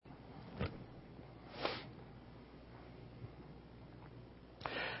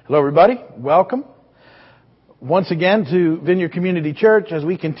Hello, everybody. Welcome once again to Vineyard Community Church as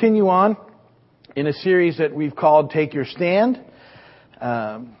we continue on in a series that we've called Take Your Stand.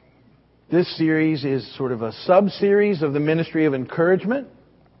 This series is sort of a sub-series of the ministry of encouragement,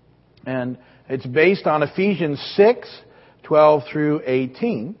 and it's based on Ephesians 6:12 through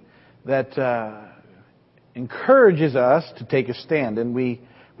 18 that encourages us to take a stand. And we've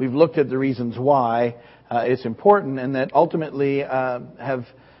looked at the reasons why it's important, and that ultimately have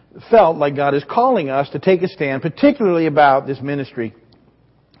felt like God is calling us to take a stand, particularly about this ministry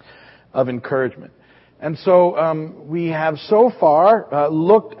of encouragement. And so we have so far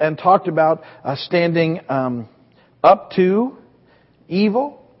looked and talked about standing up to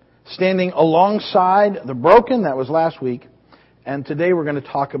evil, standing alongside the broken. That was last week. And today we're going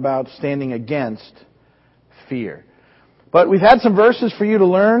to talk about standing against fear. But we've had some verses for you to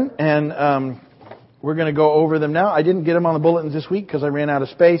learn, and we're going to go over them now. I didn't get them on the bulletins this week because I ran out of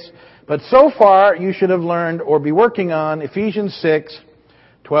space. But so far, you should have learned or be working on Ephesians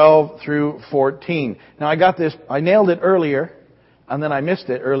 6:12 through 14. Now, I nailed it earlier, and then I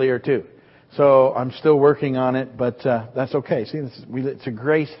missed it earlier too. So I'm still working on it, but that's okay. See, it's a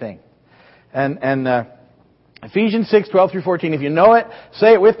grace thing. And Ephesians 6:12 through 14. If you know it,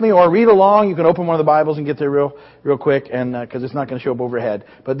 say it with me or read along. You can open one of the Bibles and get there real quick, and because it's not going to show up overhead.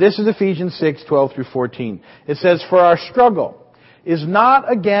 But this is Ephesians 6:12 through 14. It says, "For our struggle is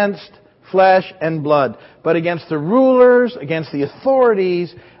not against flesh and blood, but against the rulers, against the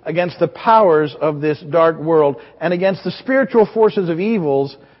authorities, against the powers of this dark world, and against the spiritual forces of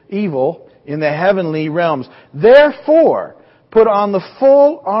evil in the heavenly realms. Therefore, put on the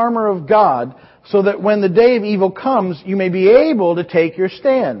full armor of God, so that when the day of evil comes, you may be able to take your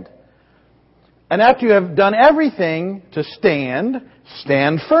stand. And after you have done everything to stand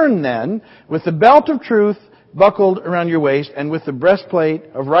firm then, with the belt of truth buckled around your waist, and with the breastplate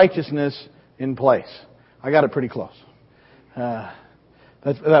of righteousness in place." I got it pretty close. That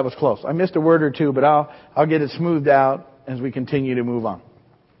was close. I missed a word or two, but I'll get it smoothed out as we continue to move on.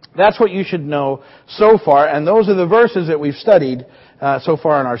 That's what you should know so far, and those are the verses that we've studied so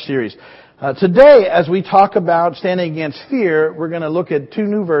far in our series. Today, as we talk about standing against fear, we're going to look at two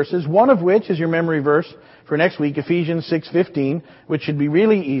new verses, one of which is your memory verse for next week, Ephesians 6:15, which should be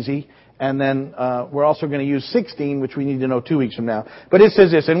really easy. And then we're also going to use 16, which we need to know 2 weeks from now. But it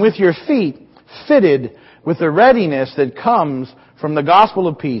says this, "And with your feet fitted with the readiness that comes from the gospel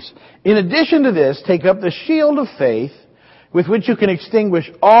of peace. In addition to this, take up the shield of faith, with which you can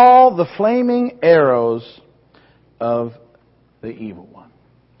extinguish all the flaming arrows of the evil one."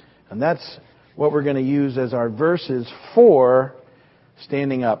 And that's what we're going to use as our verses for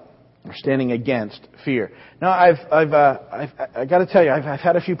standing up or standing against fear. Now, I've got to tell you, I've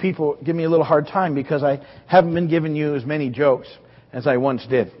had a few people give me a little hard time because I haven't been giving you as many jokes as I once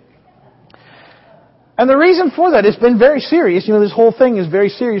did. And the reason for that, it's been very serious. You know, this whole thing is very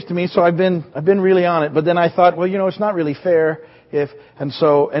serious to me, so I've been really on it. But then I thought, well, you know, it's not really fair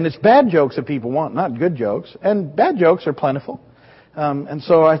and it's bad jokes that people want, not good jokes. And bad jokes are plentiful. And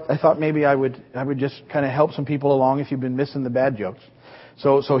so I thought maybe I would just kind of help some people along if you've been missing the bad jokes.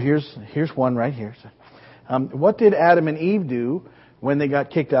 So here's one right here. What did Adam and Eve do when they got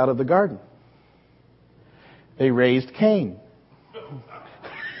kicked out of the garden? They raised Cain.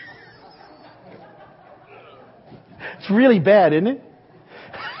 It's really bad, isn't it?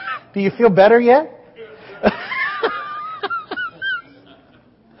 Do you feel better yet?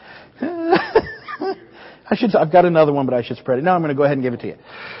 I've got another one, but I should spread it. No, I'm going to go ahead and give it to you.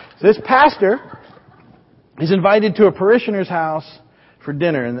 So this pastor is invited to a parishioner's house for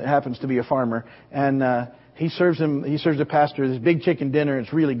dinner, and it happens to be a farmer. And he serves the pastor this big chicken dinner.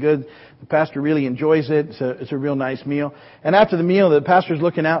 It's really good. The pastor really enjoys it. It's a real nice meal. And after the meal, the pastor's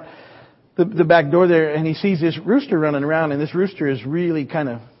looking out the back door there, and he sees this rooster running around, and this rooster is really kind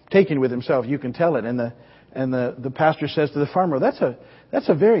of taken with himself. You can tell it. And the pastor says to the farmer, "That's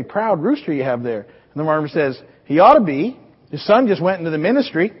a very proud rooster you have there." And the farmer says, "He ought to be. His son just went into the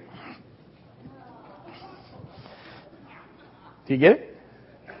ministry." Do you get it?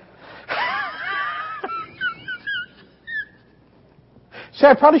 See,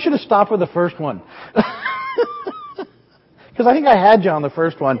 I probably should have stopped with the first one. Because I think I had you on the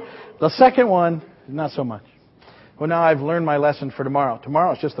first one. The second one, not so much. Well, now I've learned my lesson for tomorrow.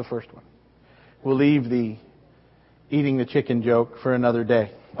 Tomorrow is just the first one. We'll leave the eating the chicken joke for another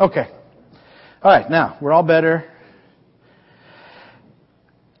day. Okay. All right, now, we're all better.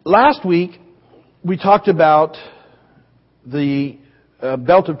 Last week, we talked about the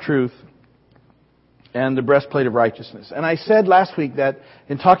belt of truth and the breastplate of righteousness. And I said last week that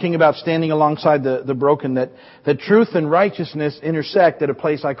in talking about standing alongside the broken, that truth and righteousness intersect at a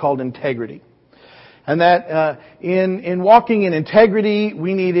place I called integrity. And that in walking in integrity,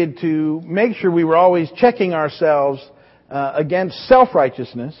 we needed to make sure we were always checking ourselves against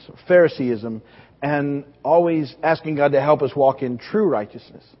self-righteousness, Phariseeism, and always asking God to help us walk in true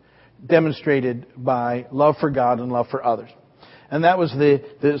righteousness, demonstrated by love for God and love for others. And that was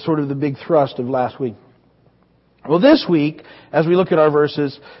the sort of the big thrust of last week. Well, this week, as we look at our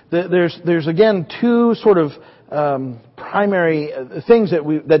verses, there's again two sort of primary things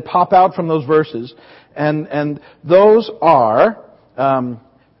that pop out from those verses, and those are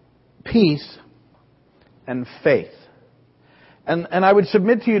peace and faith. And I would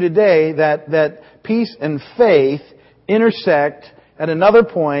submit to you today that peace and faith intersect at another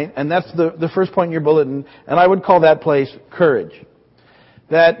point, and that's the first point in your bulletin, and I would call that place courage.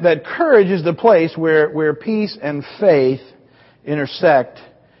 That courage is the place where peace and faith intersect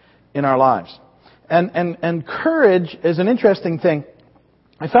in our lives. And courage is an interesting thing.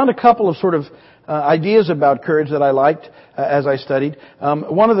 I found a couple of sort of ideas about courage that I liked as I studied.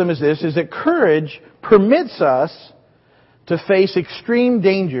 One of them is this, is that courage permits us to face extreme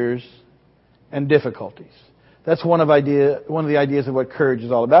dangers and difficulties. That's one of the ideas of what courage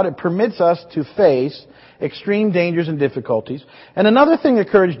is all about. It permits us to face extreme dangers and difficulties. And another thing that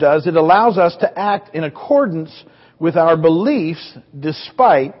courage does, it allows us to act in accordance with our beliefs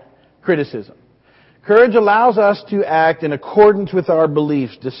despite criticism. Courage allows us to act in accordance with our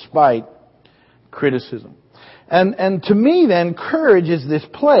beliefs despite criticism. And to me then, courage is this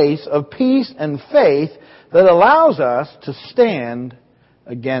place of peace and faith that allows us to stand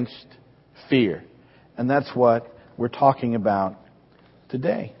against fear. And that's what we're talking about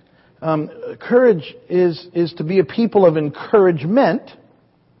today. Courage is to be a people of encouragement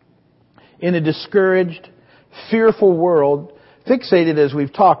in a discouraged, fearful world, fixated, as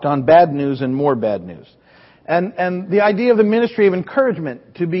we've talked, on bad news and more bad news. And the idea of the ministry of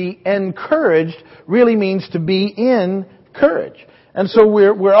encouragement, to be encouraged, really means to be in courage. And so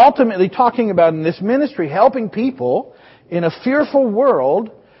we're ultimately talking about in this ministry helping people in a fearful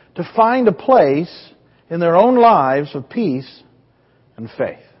world to find a place in their own lives of peace and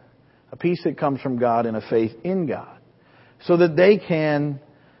faith. A peace that comes from God and a faith in God. So that they can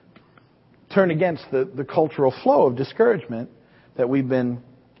turn against the cultural flow of discouragement that we've been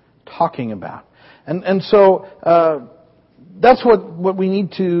talking about. And so that's what we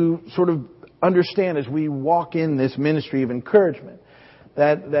need to sort of understand as we walk in this ministry of encouragement.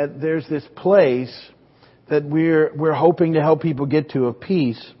 That there's this place that we're hoping to help people get to of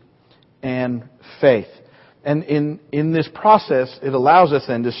peace and faith. And in this process, it allows us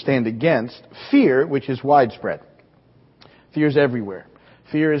then to stand against fear, which is widespread. Fear is everywhere.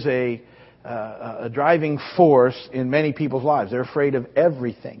 Fear is a driving force in many people's lives. They're afraid of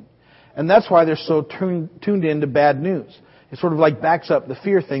everything. And that's why they're so tuned into bad news. It sort of like backs up the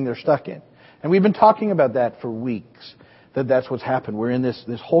fear thing they're stuck in. And we've been talking about that for weeks, that's what's happened. We're in this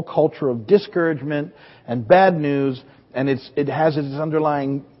whole culture of discouragement and bad news, and it has its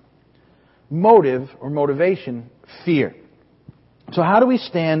underlying motive or motivation, fear. So how do we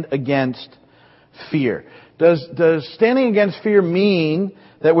stand against fear? Does standing against fear mean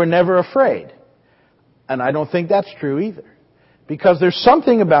that we're never afraid? And I don't think that's true either. Because there's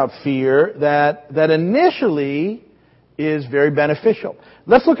something about fear that initially is very beneficial.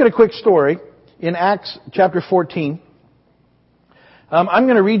 Let's look at a quick story in Acts chapter 14. I'm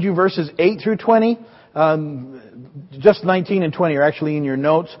going to read you verses 8 through 20. Just 19 and 20 are actually in your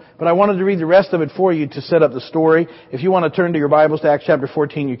notes, but I wanted to read the rest of it for you to set up the story. If you want to turn to your Bibles to Acts chapter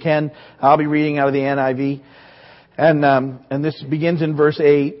 14, you can. I'll be reading out of the NIV. And this begins in verse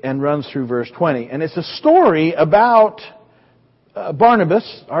 8 and runs through verse 20. And it's a story about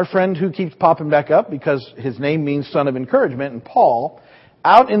Barnabas, our friend who keeps popping back up because his name means son of encouragement, and Paul,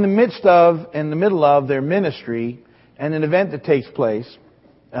 out in the middle of their ministry and an event that takes place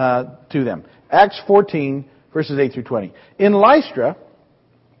to them. Acts 14, verses 8 through 20. In Lystra,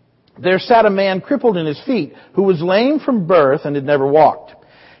 there sat a man crippled in his feet, who was lame from birth and had never walked.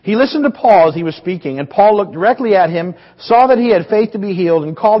 He listened to Paul as he was speaking, and Paul looked directly at him, saw that he had faith to be healed,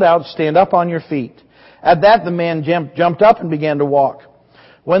 and called out, "Stand up on your feet." At that, the man jumped up and began to walk.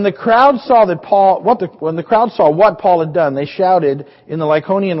 When the crowd saw what Paul had done, they shouted in the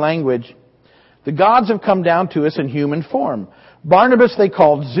Lycaonian language, "The gods have come down to us in human form." Barnabas they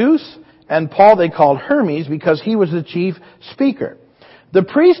called Zeus, and Paul they called Hermes, because he was the chief speaker. The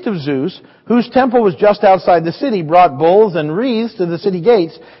priest of Zeus, whose temple was just outside the city, brought bulls and wreaths to the city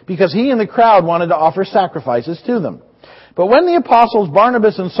gates, because he and the crowd wanted to offer sacrifices to them. But when the apostles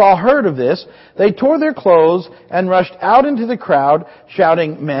Barnabas and Saul heard of this, they tore their clothes and rushed out into the crowd,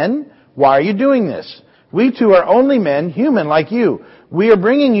 shouting, "Men, why are you doing this? We too are only men, human like you. We are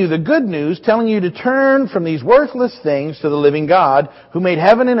bringing you the good news, telling you to turn from these worthless things to the living God, who made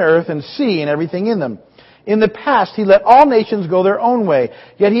heaven and earth and sea and everything in them. In the past, He let all nations go their own way,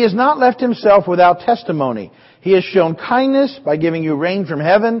 yet He has not left Himself without testimony. He has shown kindness by giving you rain from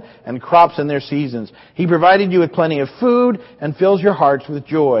heaven and crops in their seasons. He provided you with plenty of food and fills your hearts with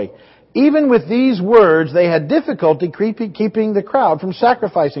joy." Even with these words, they had difficulty keeping the crowd from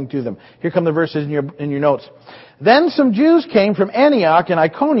sacrificing to them. Here come the verses in your notes. Then some Jews came from Antioch and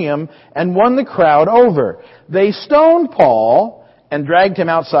Iconium and won the crowd over. They stoned Paul and dragged him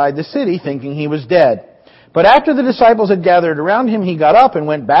outside the city, thinking he was dead. But after the disciples had gathered around him, he got up and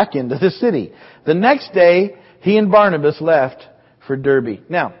went back into the city. The next day, he and Barnabas left for Derbe.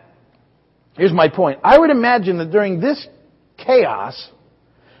 Now, here's my point. I would imagine that during this chaos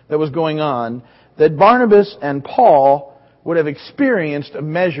that was going on, that Barnabas and Paul would have experienced a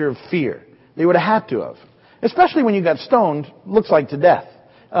measure of fear. They would have had to have. Especially when you got stoned, looks like to death.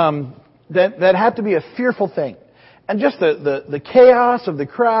 That had to be a fearful thing. And just the chaos of the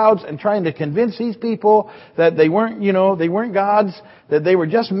crowds and trying to convince these people that they weren't gods, that they were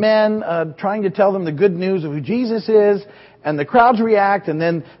just men, trying to tell them the good news of who Jesus is, and the crowds react, and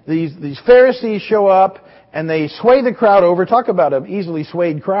then these Pharisees show up, and they sway the crowd over. Talk about an easily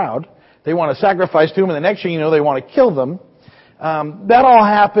swayed crowd. They want to sacrifice to them, and the next thing you know, they want to kill them. That all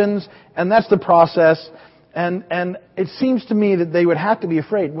happens, and that's the process. And it seems to me that they would have to be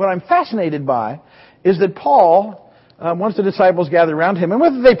afraid. What I'm fascinated by is that Paul, once the disciples gathered around him, and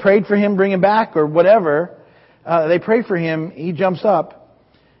whether they prayed for him, bring him back, or whatever, they prayed for him, he jumps up,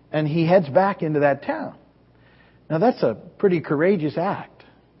 and he heads back into that town. Now that's a pretty courageous act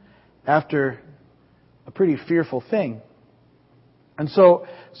after a pretty fearful thing. And so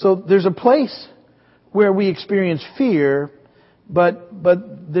there's a place where we experience fear, but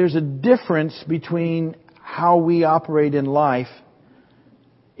there's a difference between how we operate in life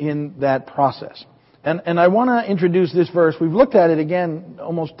in that process. And I want to introduce this verse. We've looked at it again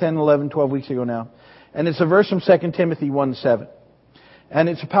almost 10, 11, 12 weeks ago now. And it's a verse from 2 Timothy 1:7. And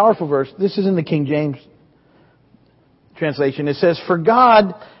it's a powerful verse. This is in the King James translation. It says, "For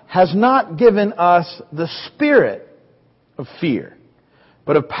God has not given us the spirit of fear,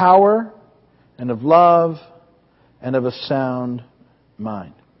 but of power and of love and of a sound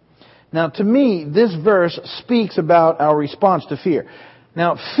mind." Now, to me, this verse speaks about our response to fear.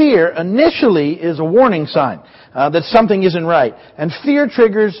 Now, fear initially is a warning sign that something isn't right. And fear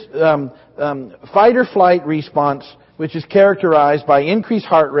triggers fight or flight response, which is characterized by increased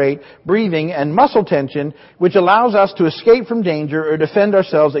heart rate, breathing, and muscle tension, which allows us to escape from danger or defend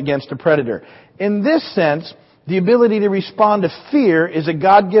ourselves against a predator. In this sense, the ability to respond to fear is a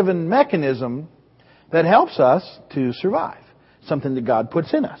God-given mechanism that helps us to survive, something that God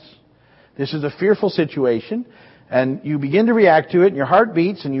puts in us. This is a fearful situation, and you begin to react to it, and your heart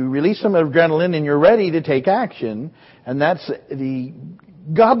beats, and you release some adrenaline, and you're ready to take action. And that's the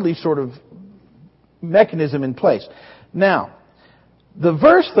godly sort of mechanism in place. Now, the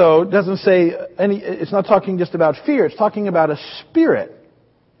verse, though, doesn't say it's not talking just about fear. It's talking about a spirit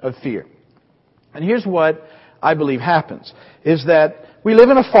of fear. And here's what I believe happens, is that we live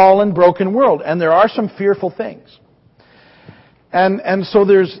in a fallen, broken world, and there are some fearful things. And so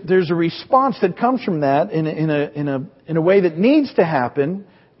there's a response that comes from that in a way that needs to happen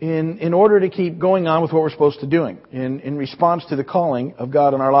in order to keep going on with what we're supposed to doing in response to the calling of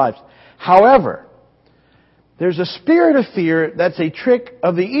God in our lives. However, there's a spirit of fear that's a trick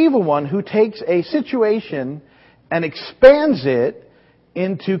of the evil one who takes a situation and expands it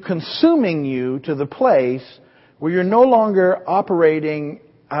into consuming you to the place where you're no longer operating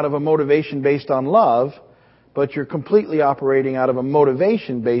out of a motivation based on love, but you're completely operating out of a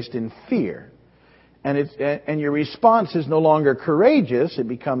motivation based in fear. And your response is no longer courageous, it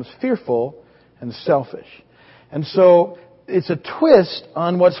becomes fearful and selfish. And so it's a twist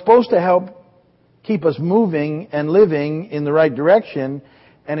on what's supposed to help keep us moving and living in the right direction,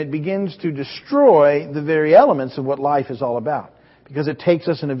 and it begins to destroy the very elements of what life is all about, because it takes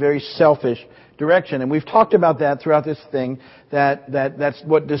us in a very selfish direction. And we've talked about that throughout this thing, that's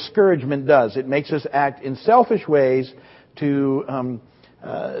what discouragement does. It makes us act in selfish ways to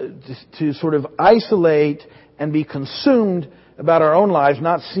sort of isolate and be consumed about our own lives,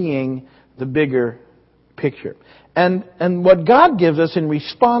 not seeing the bigger picture. And what God gives us in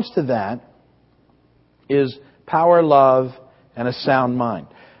response to that is power, love, and a sound mind.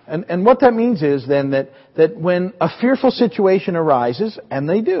 And what that means is then that when a fearful situation arises, and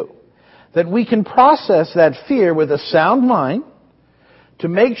they do, that we can process that fear with a sound mind to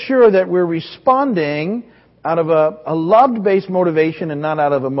make sure that we're responding out of a love-based motivation and not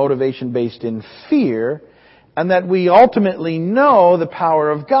out of a motivation based in fear, and that we ultimately know the power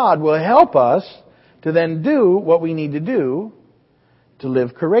of God will help us to then do what we need to do to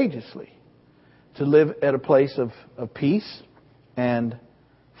live courageously, to live at a place of peace and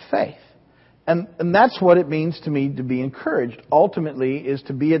faith. And that's what it means to me to be encouraged. Ultimately is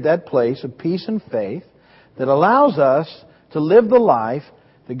to be at that place of peace and faith that allows us to live the life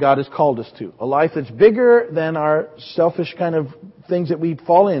that God has called us to. A life that's bigger than our selfish kind of things that we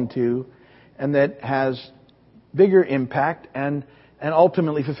fall into, and that has bigger impact and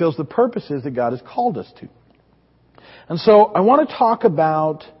ultimately fulfills the purposes that God has called us to. And so I want to talk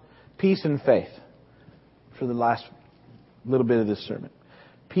about peace and faith for the last little bit of this sermon.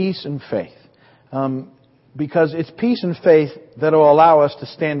 Peace and faith. Because it's peace and faith that will allow us to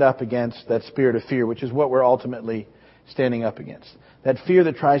stand up against that spirit of fear, which is what we're ultimately standing up against. That fear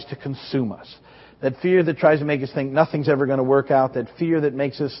that tries to consume us. That fear that tries to make us think nothing's ever going to work out. That fear that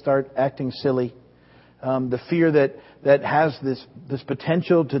makes us start acting silly. The fear that has this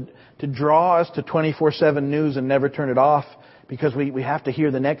potential to draw us to 24/7 news and never turn it off because we have to hear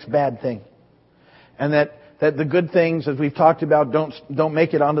the next bad thing. And that the good things, as we've talked about, don't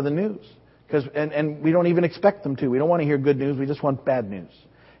make it onto the news. And we don't even expect them to. We don't want to hear good news. We just want bad news.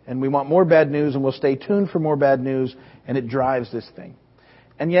 And we want more bad news, and we'll stay tuned for more bad news, and it drives this thing.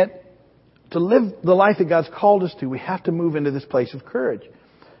 And yet, to live the life that God's called us to, we have to move into this place of courage.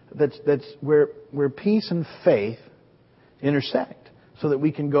 That's where peace and faith intersect, so that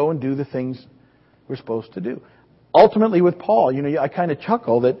we can go and do the things we're supposed to do. Ultimately, with Paul, I kind of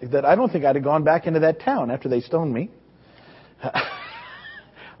chuckle that I don't think I'd have gone back into that town after they stoned me.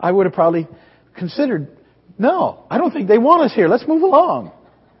 I would have probably considered, no, I don't think they want us here. Let's move along.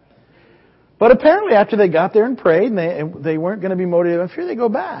 But apparently after they got there and prayed, and they weren't going to be motivated by fear, they go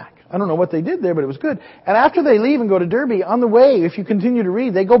back. I don't know what they did there, but it was good. And after they leave and go to Derbe, on the way, if you continue to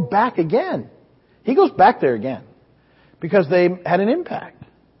read, they go back again. He goes back there again because they had an impact.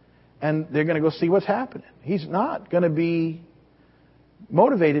 And they're going to go see what's happening. He's not going to be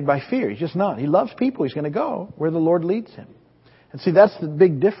motivated by fear. He's just not. He loves people. He's going to go where the Lord leads him. And see, that's the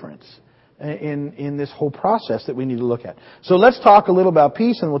big difference in this whole process that we need to look at. So let's talk a little about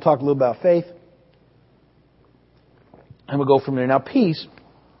peace, and we'll talk a little about faith. And we'll go from there. Now, peace.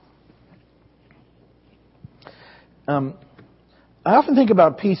 I often think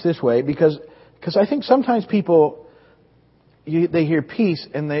about peace this way because I think sometimes people, they hear peace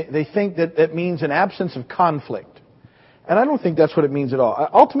and they think that it means an absence of conflict. And I don't think that's what it means at all.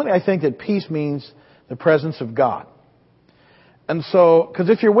 Ultimately, I think that peace means the presence of God. And so, because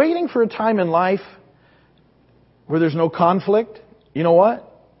if you're waiting for a time in life where there's no conflict, you know what?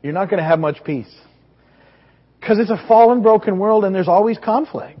 You're not going to have much peace. Because it's a fallen, broken world and there's always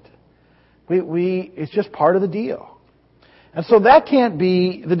conflict. It's just part of the deal. And so that can't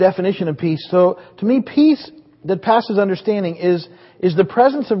be the definition of peace. So to me, peace that passes understanding is the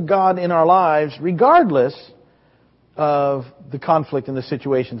presence of God in our lives regardless of the conflict and the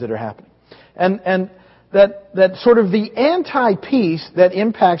situations that are happening. And that sort of the anti-peace that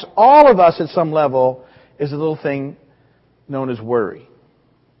impacts all of us at some level is a little thing known as worry.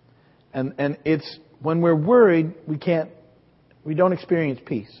 And it's when we're worried, we don't experience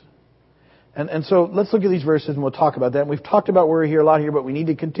peace. And so let's look at these verses and we'll talk about that. And we've talked about worry here a lot here, but we need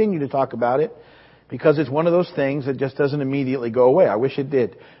to continue to talk about it because it's one of those things that just doesn't immediately go away. I wish it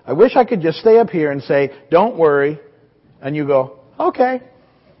did. I wish I could just stay up here and say, don't worry. And you go, okay.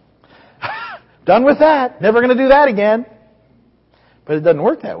 Done with that. Never going to do that again. But it doesn't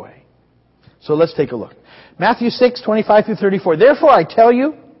work that way. So let's take a look. Matthew 6:25 through 34. Therefore I tell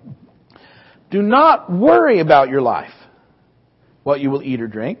you, do not worry about your life, what you will eat or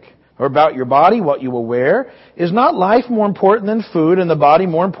drink, or about your body, what you will wear. Is not life more important than food, and the body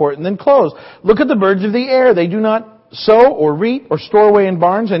more important than clothes? Look at the birds of the air. They do not sow or reap or store away in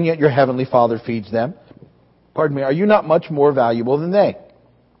barns, and yet your heavenly Father feeds them. Pardon me. Are you not much more valuable than they?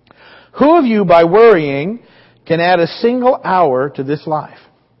 Who of you, by worrying, can add a single hour to this life?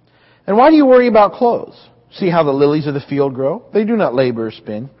 And why do you worry about clothes? See how the lilies of the field grow? They do not labor or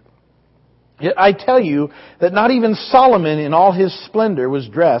spin. Yet I tell you that not even Solomon in all his splendor was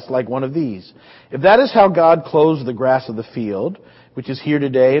dressed like one of these. If that is how God clothes the grass of the field, which is here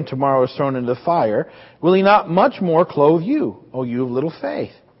today and tomorrow is thrown into the fire, will He not much more clothe you, O you of little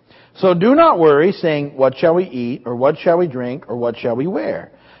faith? So do not worry, saying, what shall we eat, or what shall we drink, or what shall we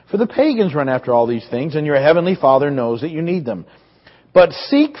wear? For the pagans run after all these things, and your heavenly Father knows that you need them. But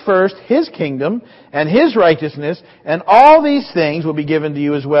seek first His kingdom and His righteousness, and all these things will be given to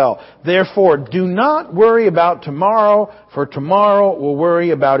you as well. Therefore, do not worry about tomorrow, for tomorrow will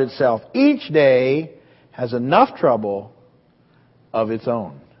worry about itself. Each day has enough trouble of its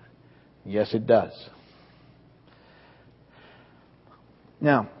own. Yes, it does.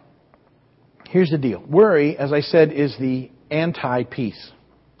 Now, here's the deal. Worry, as I said, is the anti-peace.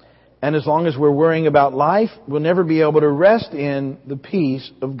 And as long as we're worrying about life, we'll never be able to rest in the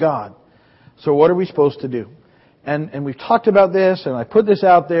peace of God. So what are we supposed to do? And we've talked about this, and I put this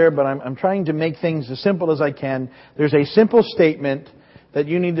out there, but I'm trying to make things as simple as I can. There's a simple statement that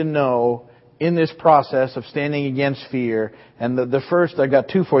you need to know in this process of standing against fear. And the first, I've got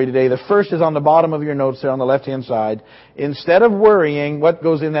two for you today. The first is on the bottom of your notes there on the left-hand side. Instead of worrying, what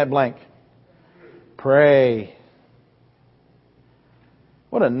goes in that blank? Pray.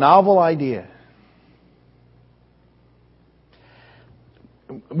 What a novel idea.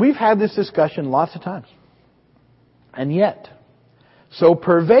 We've had this discussion lots of times. And yet, so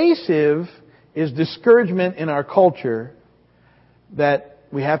pervasive is discouragement in our culture that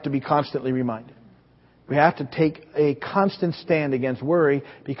we have to be constantly reminded. We have to take a constant stand against worry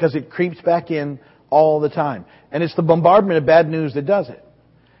because it creeps back in all the time. And it's the bombardment of bad news that does it.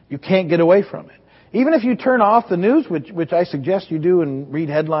 You can't get away from it. Even if you turn off the news, which I suggest you do, and read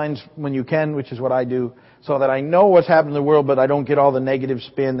headlines when you can, which is what I do, so that I know what's happening in the world, but I don't get all the negative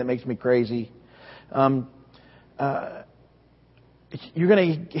spin that makes me crazy. You're going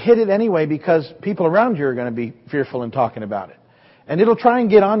to hit it anyway because people around you are going to be fearful and talking about it. And it'll try and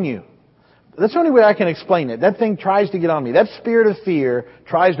get on you. That's the only way I can explain it. That thing tries to get on me. That spirit of fear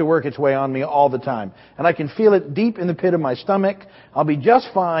tries to work its way on me all the time. And I can feel it deep in the pit of my stomach. I'll be just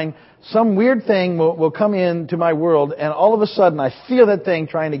fine. Some weird thing will come into my world, and all of a sudden I feel that thing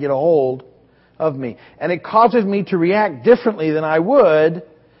trying to get a hold of me. And it causes me to react differently than I would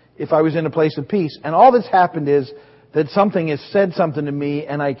if I was in a place of peace. And all that's happened is that something has said something to me,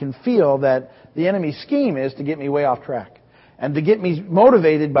 and I can feel that the enemy's scheme is to get me way off track. And to get me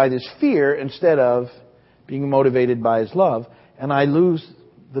motivated by this fear instead of being motivated by His love. And I lose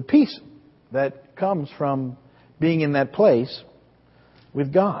the peace that comes from being in that place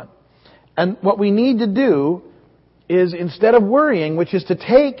with God. And what we need to do is, instead of worrying, which is to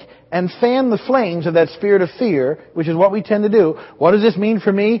take and fan the flames of that spirit of fear, which is what we tend to do. What does this mean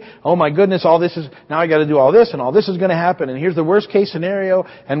for me? Oh my goodness, all this is, now I got to do all this, and all this is going to happen, and here's the worst case scenario,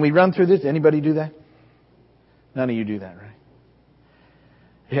 and we run through this. Anybody do that? None of you do that, right?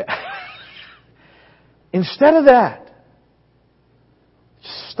 Yeah. Instead of that,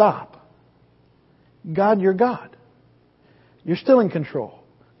 stop. God, you're God. You're still in control.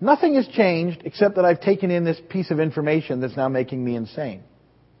 Nothing has changed except that I've taken in this piece of information that's now making me insane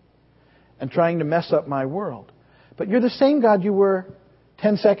and trying to mess up my world. But you're the same God you were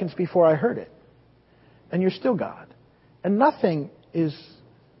 10 seconds before I heard it. And you're still God. And nothing is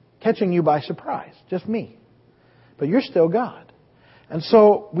catching you by surprise. Just me. But you're still God. And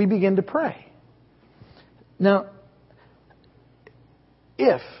so we begin to pray. Now,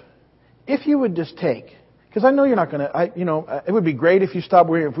 if you would just take, because I know you're not going to, it would be great if you stopped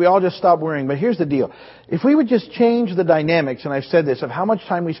worrying, if we all just stopped worrying, but here's the deal. If we would just change the dynamics, and I've said this, of how much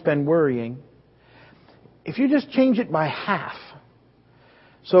time we spend worrying, if you just change it by half.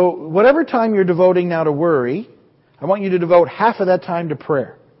 So whatever time you're devoting now to worry, I want you to devote half of that time to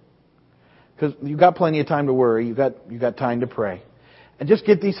prayer. Because you've got plenty of time to worry, you've got time to pray. And just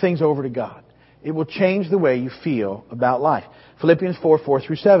get these things over to God. It will change the way you feel about life. Philippians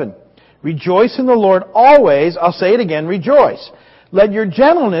 4:4-7. Rejoice in the Lord always. I'll say it again, rejoice. Let your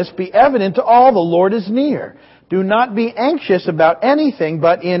gentleness be evident to all. The Lord is near. Do not be anxious about anything,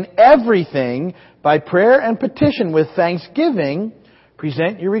 but in everything, by prayer and petition with thanksgiving,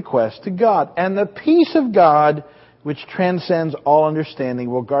 present your requests to God. And the peace of God, which transcends all understanding,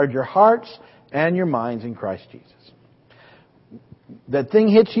 will guard your hearts and your minds in Christ Jesus. That thing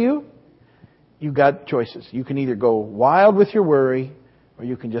hits you, you've got choices. You can either go wild with your worry, or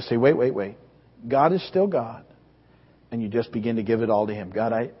you can just say, wait. God is still God. And you just begin to give it all to Him.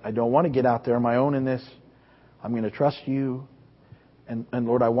 God, I don't want to get out there on my own in this. I'm going to trust You. And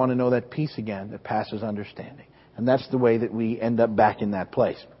Lord, I want to know that peace again that passes understanding. And that's the way that we end up back in that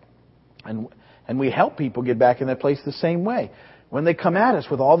place. And we help people get back in that place the same way. When they come at us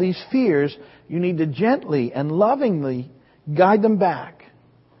with all these fears, you need to gently and lovingly guide them back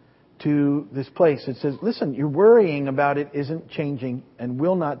to this place that says, listen, you're worrying about it isn't changing and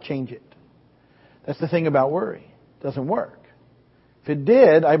will not change it. That's the thing about worry. It doesn't work. If it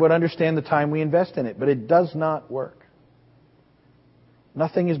did, I would understand the time we invest in it, but it does not work.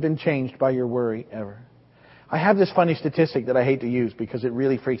 Nothing has been changed by your worry ever. I have this funny statistic that I hate to use because it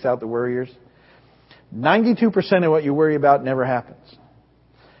really freaks out the worriers. 92% of what you worry about never happens.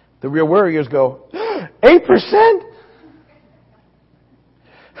 The real worriers go, 8%?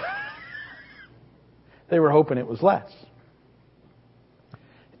 They were hoping it was less.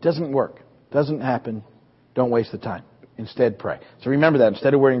 It doesn't work. It doesn't happen. Don't waste the time. Instead, pray. So remember that.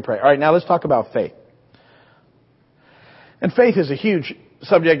 Instead of worrying, pray. All right, now let's talk about faith. And faith is a huge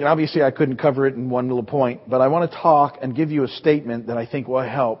subject, and obviously I couldn't cover it in one little point, but I want to talk and give you a statement that I think will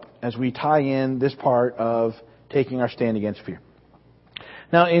help as we tie in this part of taking our stand against fear.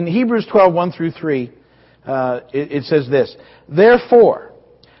 Now, in Hebrews 12, 1 through 3, it says this, "Therefore,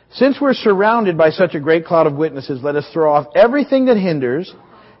 since we're surrounded by such a great cloud of witnesses, let us throw off everything that hinders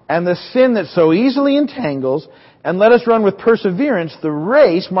and the sin that so easily entangles, and let us run with perseverance the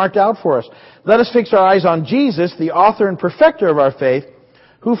race marked out for us. Let us fix our eyes on Jesus, the author and perfecter of our faith,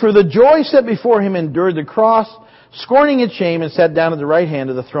 who for the joy set before him endured the cross, scorning its shame, and sat down at the right hand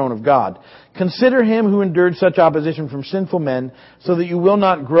of the throne of God. Consider him who endured such opposition from sinful men, so that you will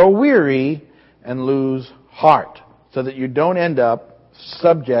not grow weary and lose heart," so that you don't end up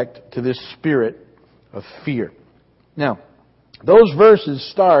subject to this spirit of fear. Now, those verses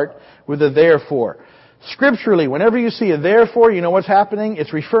start with a therefore. Scripturally, whenever you see a therefore, you know what's happening?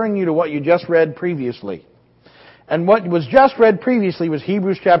 It's referring you to what you just read previously. And what was just read previously was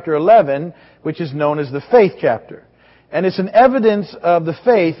Hebrews chapter 11, which is known as the faith chapter. And it's an evidence of the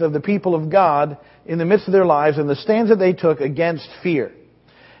faith of the people of God in the midst of their lives and the stands that they took against fear.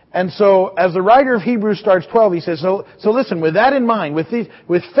 And so, as the writer of Hebrews starts 12, he says, so listen, with that in mind, with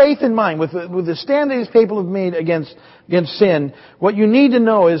faith in mind, with the stand that these people have made against sin, what you need to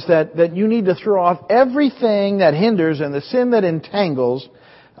know is that you need to throw off everything that hinders and the sin that entangles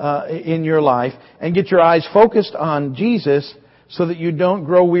in your life, and get your eyes focused on Jesus so that you don't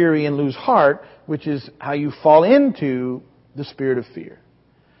grow weary and lose heart, which is how you fall into the spirit of fear.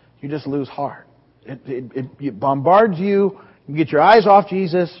 You just lose heart. It bombards you. You get your eyes off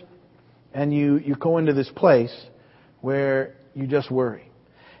Jesus, and you go into this place where you just worry.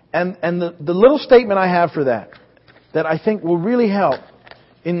 And the little statement I have for that I think will really help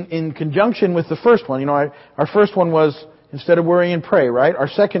in conjunction with the first one. You know, our first one was, instead of worry and pray, right? Our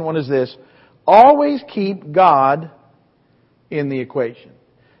second one is this: always keep God in the equation.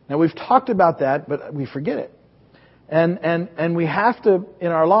 Now, we've talked about that, but we forget it. And we have to, in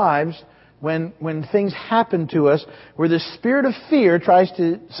our lives, when things happen to us, where the spirit of fear tries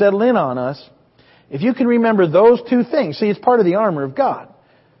to settle in on us, if you can remember those two things, see, it's part of the armor of God,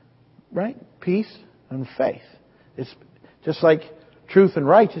 right? Peace and faith. It's just like truth and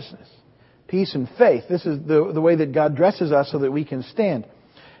righteousness. Peace and faith. This is the way that God dresses us so that we can stand.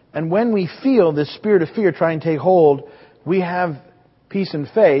 And when we feel this spirit of fear try and take hold, we have peace and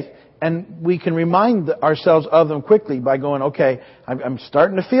faith, and we can remind ourselves of them quickly by going, okay, I'm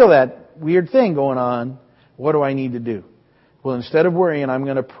starting to feel that weird thing going on. What do I need to do? Well, instead of worrying, I'm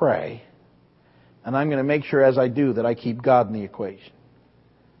going to pray, and I'm going to make sure as I do that I keep God in the equation,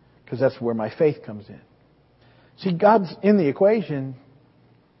 because that's where my faith comes in. See, God's in the equation,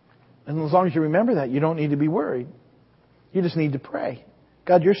 and as long as you remember that, you don't need to be worried. You just need to pray.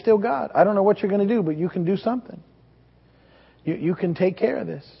 God, you're still God. I don't know what you're going to do, but you can do something. You can take care of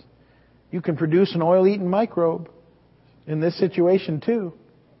this. You can produce an oil-eating microbe in this situation too,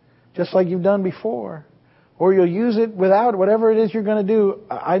 just like you've done before. Or you'll use it without whatever it is you're going to do.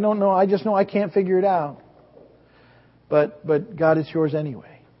 I don't know. I just know I can't figure it out. But God, it's yours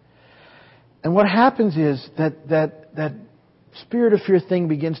anyway. And what happens is that spirit of fear thing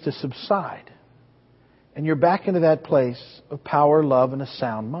begins to subside. And you're back into that place of power, love, and a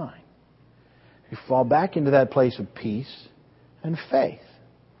sound mind. You fall back into that place of peace and faith.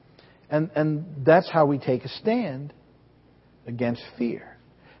 And that's how we take a stand against fear.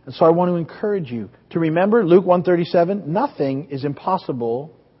 And so I want to encourage you to remember Luke 1:37, nothing is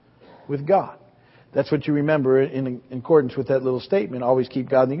impossible with God. That's what you remember in accordance with that little statement. Always keep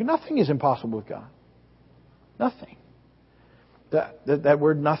God in the... Nothing is impossible with God. Nothing. That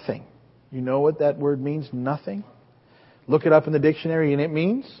word nothing. You know what that word means, nothing? Look it up in the dictionary and it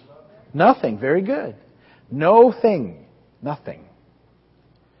means nothing. Very good. No thing, nothing,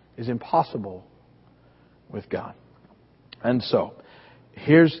 is impossible with God. And so,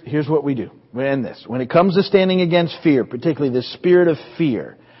 here's what we do. We end this. When it comes to standing against fear, particularly the spirit of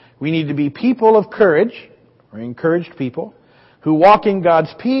fear, we need to be people of courage, or encouraged people, who walk in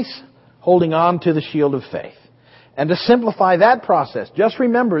God's peace, holding on to the shield of faith. And to simplify that process, just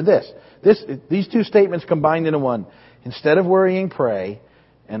remember this. These two statements combined into one. Instead of worrying, pray,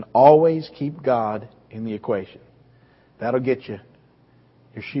 and always keep God in the equation. That'll get you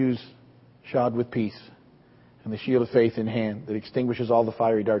your shoes shod with peace and the shield of faith in hand that extinguishes all the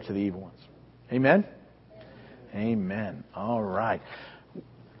fiery darts of the evil ones. Amen? Amen. All right.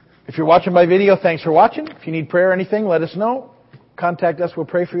 If you're watching by video, thanks for watching. If you need prayer or anything, let us know. Contact us. We'll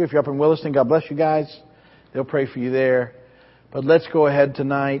pray for you. If you're up in Williston, God bless you guys. They'll pray for you there. But let's go ahead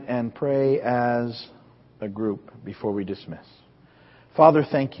tonight and pray as a group before we dismiss. Father,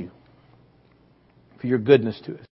 thank you for your goodness to us.